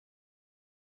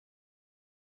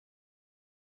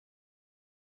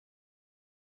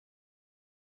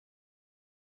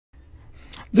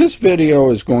This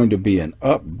video is going to be an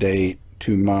update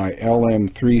to my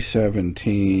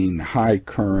LM317 high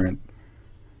current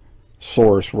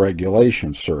source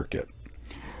regulation circuit.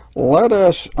 Let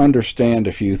us understand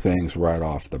a few things right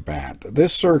off the bat.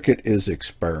 This circuit is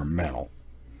experimental.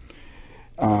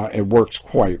 It works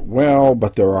quite well,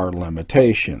 but there are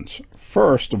limitations.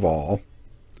 First of all,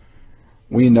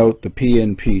 we note the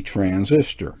PNP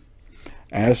transistor.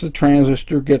 As the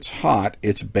transistor gets hot,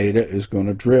 its beta is going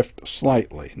to drift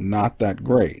slightly, not that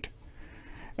great.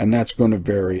 And that's going to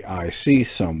vary IC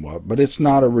somewhat, but it's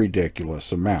not a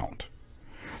ridiculous amount.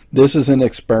 This is an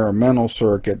experimental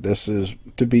circuit. This is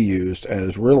to be used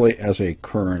as really as a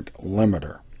current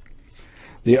limiter.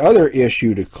 The other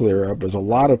issue to clear up is a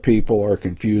lot of people are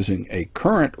confusing a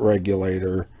current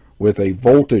regulator with a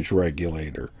voltage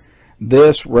regulator.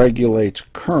 This regulates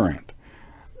current.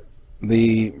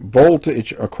 The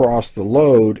voltage across the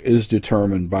load is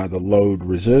determined by the load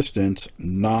resistance,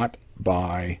 not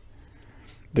by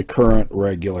the current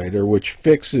regulator, which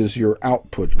fixes your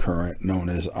output current known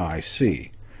as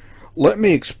IC. Let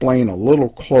me explain a little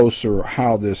closer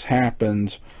how this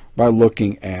happens by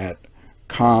looking at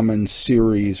common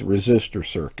series resistor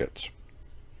circuits.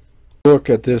 Look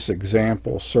at this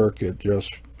example circuit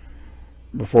just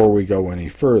before we go any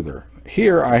further.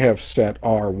 Here I have set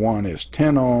R1 as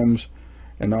 10 ohms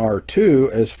and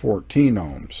R2 as 14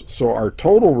 ohms. So our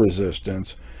total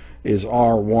resistance is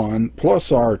R1 plus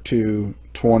R2,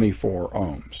 24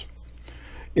 ohms.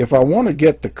 If I want to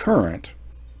get the current,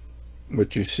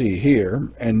 which you see here,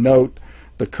 and note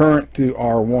the current through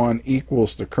R1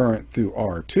 equals the current through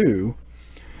R2,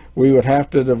 we would have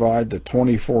to divide the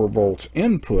 24 volts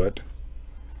input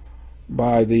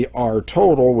by the R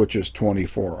total, which is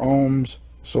 24 ohms,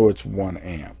 so it's 1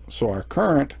 amp. So our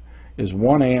current is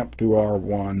 1 amp through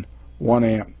R1, 1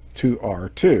 amp to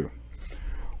R2.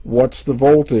 What's the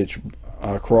voltage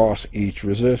across each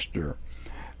resistor?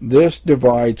 This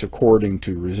divides according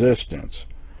to resistance.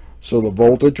 So the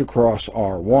voltage across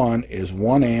R1 is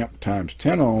 1 amp times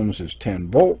 10 ohms is 10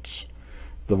 volts.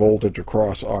 The voltage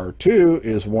across R2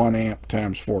 is 1 amp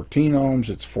times 14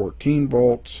 ohms, it's 14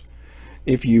 volts.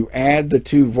 If you add the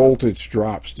two voltage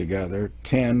drops together,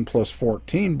 10 plus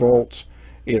 14 volts,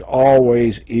 it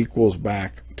always equals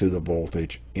back to the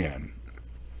voltage in.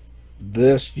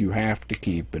 This you have to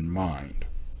keep in mind.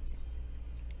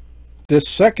 This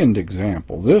second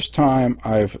example, this time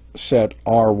I've set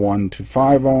R1 to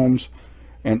 5 ohms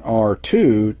and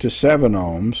R2 to 7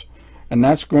 ohms, and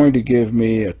that's going to give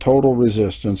me a total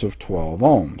resistance of 12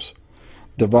 ohms.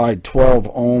 Divide 12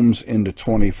 ohms into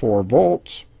 24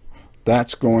 volts,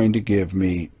 that's going to give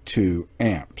me 2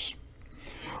 amps.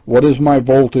 What is my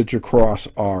voltage across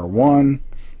R1?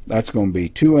 That's going to be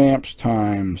 2 amps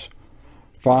times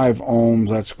 5 ohms,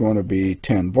 that's going to be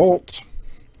 10 volts.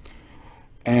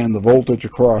 And the voltage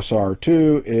across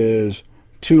R2 is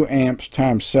 2 amps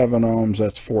times 7 ohms,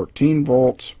 that's 14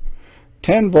 volts.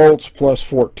 10 volts plus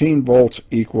 14 volts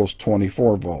equals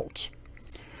 24 volts.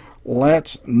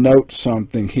 Let's note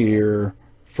something here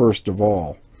first of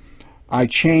all. I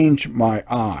change my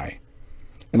I.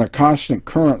 In a constant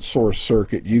current source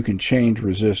circuit, you can change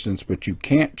resistance, but you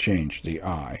can't change the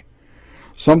I.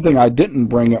 Something I didn't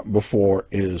bring up before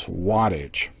is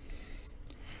wattage.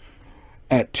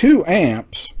 At 2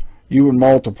 amps, you would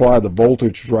multiply the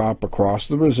voltage drop across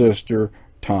the resistor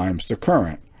times the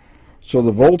current. So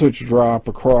the voltage drop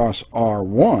across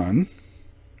R1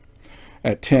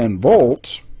 at 10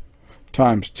 volts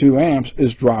times 2 amps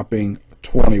is dropping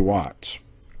 20 watts.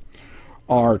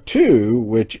 R2,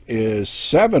 which is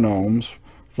 7 ohms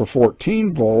for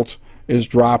 14 volts, is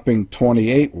dropping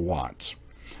 28 watts.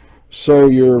 So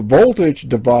your voltage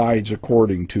divides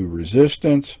according to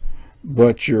resistance,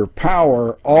 but your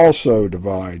power also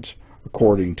divides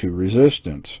according to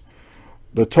resistance.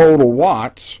 The total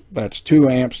watts, that's 2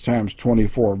 amps times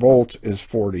 24 volts, is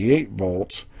 48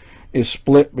 volts, is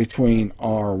split between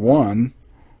R1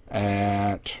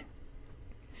 at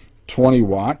 20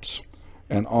 watts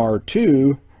and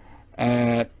R2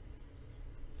 at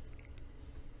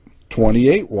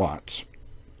 28 watts.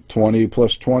 20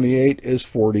 plus 28 is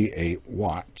 48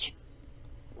 watts.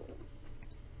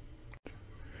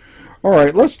 All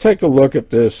right, let's take a look at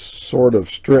this sort of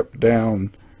stripped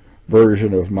down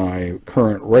version of my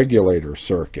current regulator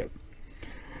circuit.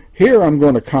 Here I'm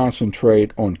going to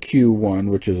concentrate on Q1,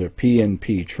 which is a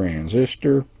PNP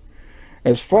transistor.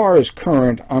 As far as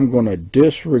current, I'm going to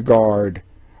disregard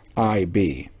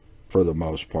IB for the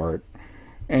most part.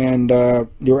 And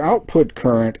your output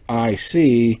current,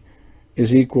 IC,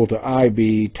 is equal to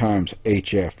IB times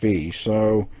HFE.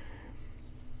 So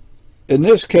In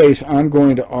this case, I'm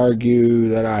going to argue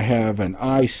that I have an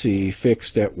IC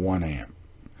fixed at 1 amp.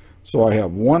 So I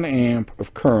have 1 amp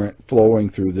of current flowing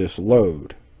through this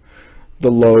load. The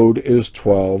load is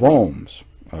 12 ohms.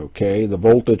 Okay, the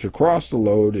voltage across the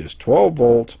load is 12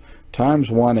 volts times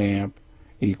 1 amp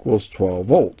equals 12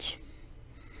 volts.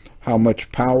 How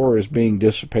much power is being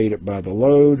dissipated by the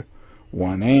load?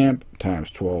 1 amp times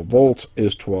 12 volts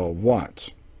is 12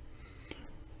 watts.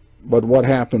 But what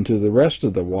happened to the rest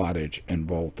of the wattage and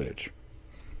voltage?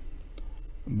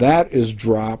 That is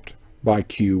dropped by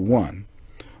Q1.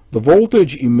 The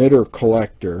voltage emitter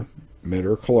collector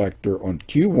on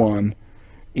Q1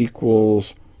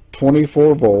 equals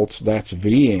 24 volts, that's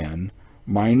Vn,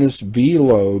 minus V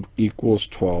load equals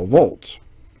 12 volts.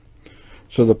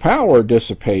 So the power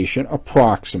dissipation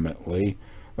approximately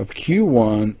of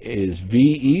Q1 is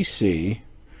VEC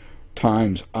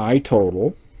times I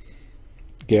total,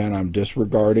 again I'm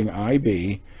disregarding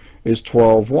IB, is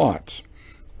 12 watts.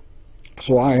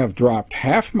 So I have dropped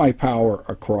half my power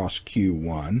across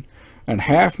Q1 and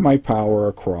half my power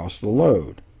across the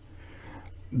load.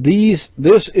 This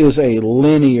is a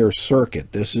linear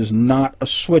circuit. This is not a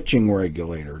switching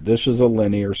regulator. This is a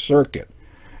linear circuit.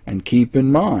 And keep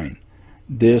in mind,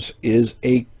 this is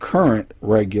a current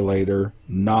regulator,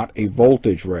 not a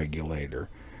voltage regulator.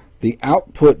 The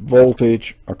output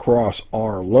voltage across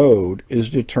our load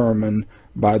is determined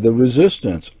by the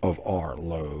resistance of our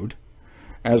load,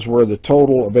 as where the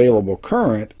total available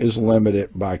current is limited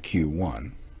by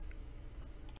Q1.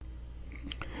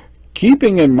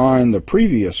 Keeping in mind the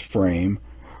previous frame,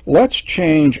 let's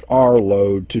change our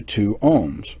load to 2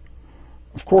 ohms.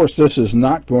 Of course, this is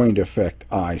not going to affect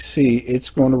IC.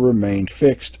 It's going to remain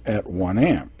fixed at 1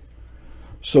 amp.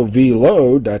 So V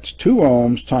load, that's 2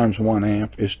 ohms times 1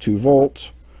 amp is 2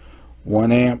 volts.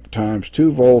 1 amp times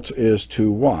 2 volts is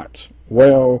 2 watts.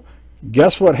 Well,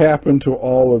 guess what happened to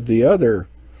all of the other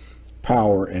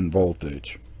power and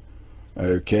voltage?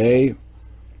 Okay,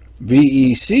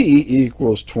 VEC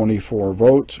equals 24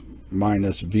 volts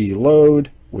minus V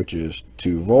load, which is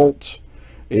 2 volts,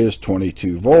 is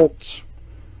 22 volts.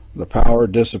 The power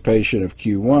dissipation of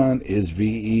Q1 is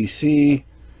VEC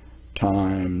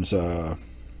times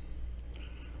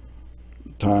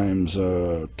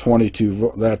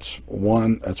 22. That's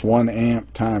 1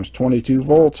 amp times 22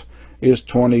 volts is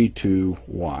 22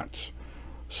 watts.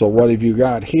 So what have you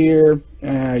got here?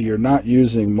 You're not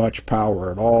using much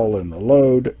power at all in the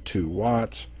load, 2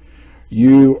 watts.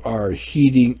 You are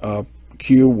heating up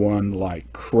Q1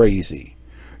 like crazy.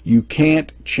 You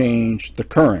can't change the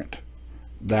current.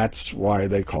 That's why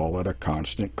they call it a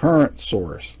constant current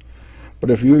source.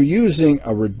 But if you're using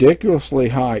a ridiculously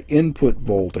high input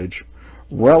voltage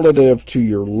relative to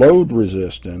your load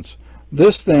resistance,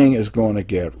 this thing is going to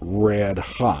get red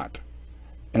hot.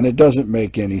 And it doesn't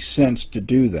make any sense to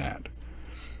do that.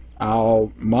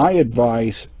 My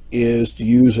advice is to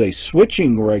use a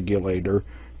switching regulator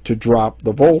to drop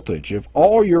the voltage. If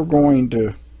all you're going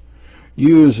to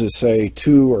use is, say,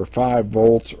 2 or 5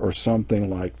 volts or something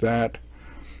like that,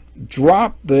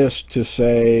 drop this to,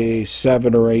 say,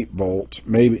 7 or 8 volts,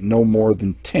 maybe no more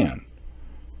than 10.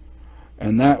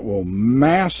 And that will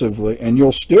massively, and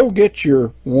you'll still get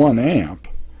your 1 amp.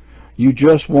 You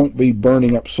just won't be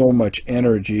burning up so much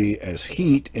energy as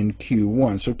heat in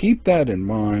Q1. So keep that in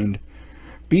mind.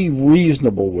 Be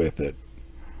reasonable with it.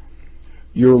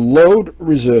 Your load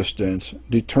resistance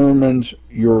determines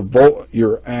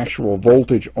your actual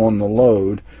voltage on the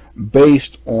load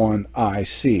based on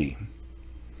IC.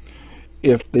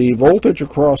 If the voltage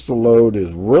across the load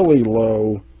is really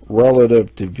low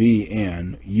relative to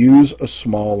Vn, use a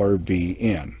smaller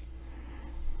Vn.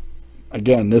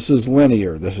 Again, this is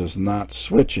linear. This is not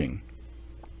switching.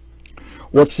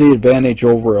 What's the advantage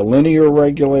over a linear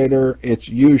regulator? It's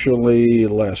usually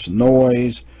less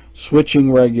noise. Switching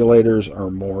regulators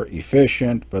are more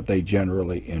efficient, but they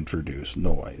generally introduce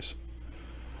noise.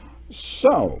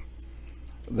 So,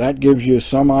 that gives you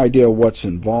some idea what's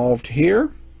involved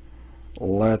here.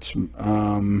 Let's move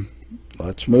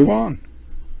on.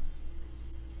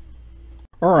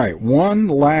 All right, one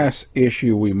last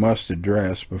issue we must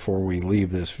address before we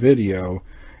leave this video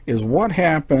is what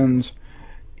happens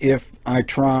if I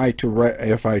try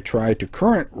to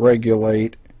current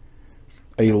regulate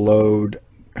a load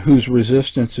whose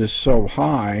resistance is so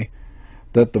high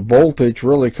that the voltage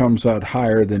really comes out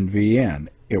higher than Vn.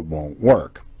 It won't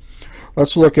work.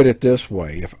 Let's look at it this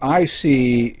way. If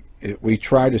we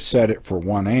try to set it for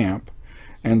 1 amp,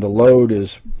 and the load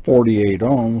is 48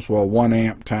 ohms, well, 1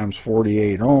 amp times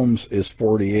 48 ohms is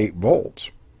 48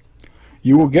 volts.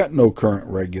 You will get no current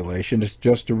regulation. It's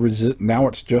just now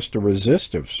it's just a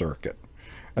resistive circuit.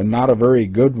 and not a very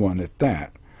good one at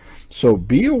that. So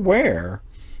be aware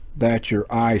that your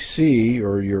IC,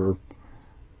 or your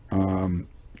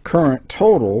current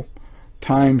total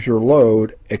times your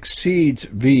load, exceeds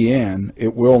VN.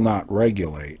 It will not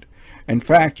regulate. In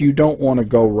fact, you don't want to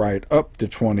go right up to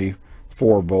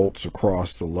 24 volts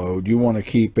across the load. You want to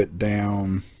keep it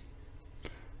down,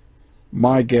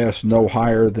 my guess, no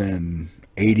higher than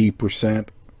 80%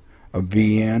 of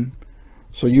VN.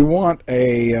 So you want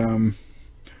a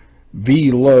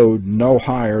V load no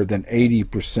higher than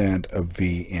 80% of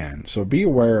VN. So be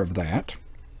aware of that.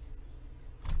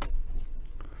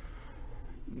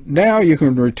 Now you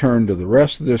can return to the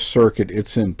rest of this circuit.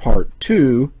 It's in part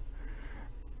 2.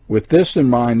 With this in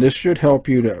mind, this should help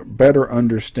you to better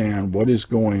understand what is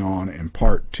going on in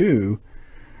part 2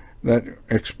 that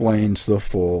explains the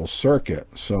full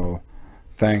circuit. So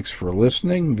thanks for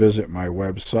listening. Visit my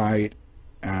website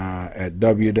at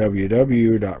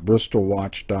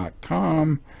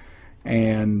www.bristolwatch.com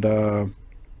and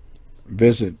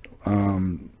visit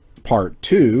part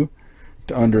 2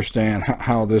 to understand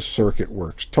how this circuit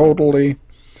works totally.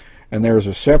 And there's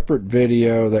a separate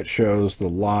video that shows the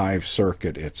live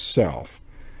circuit itself.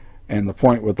 And the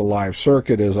point with the live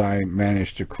circuit is I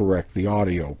managed to correct the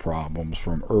audio problems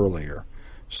from earlier.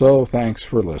 So thanks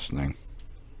for listening.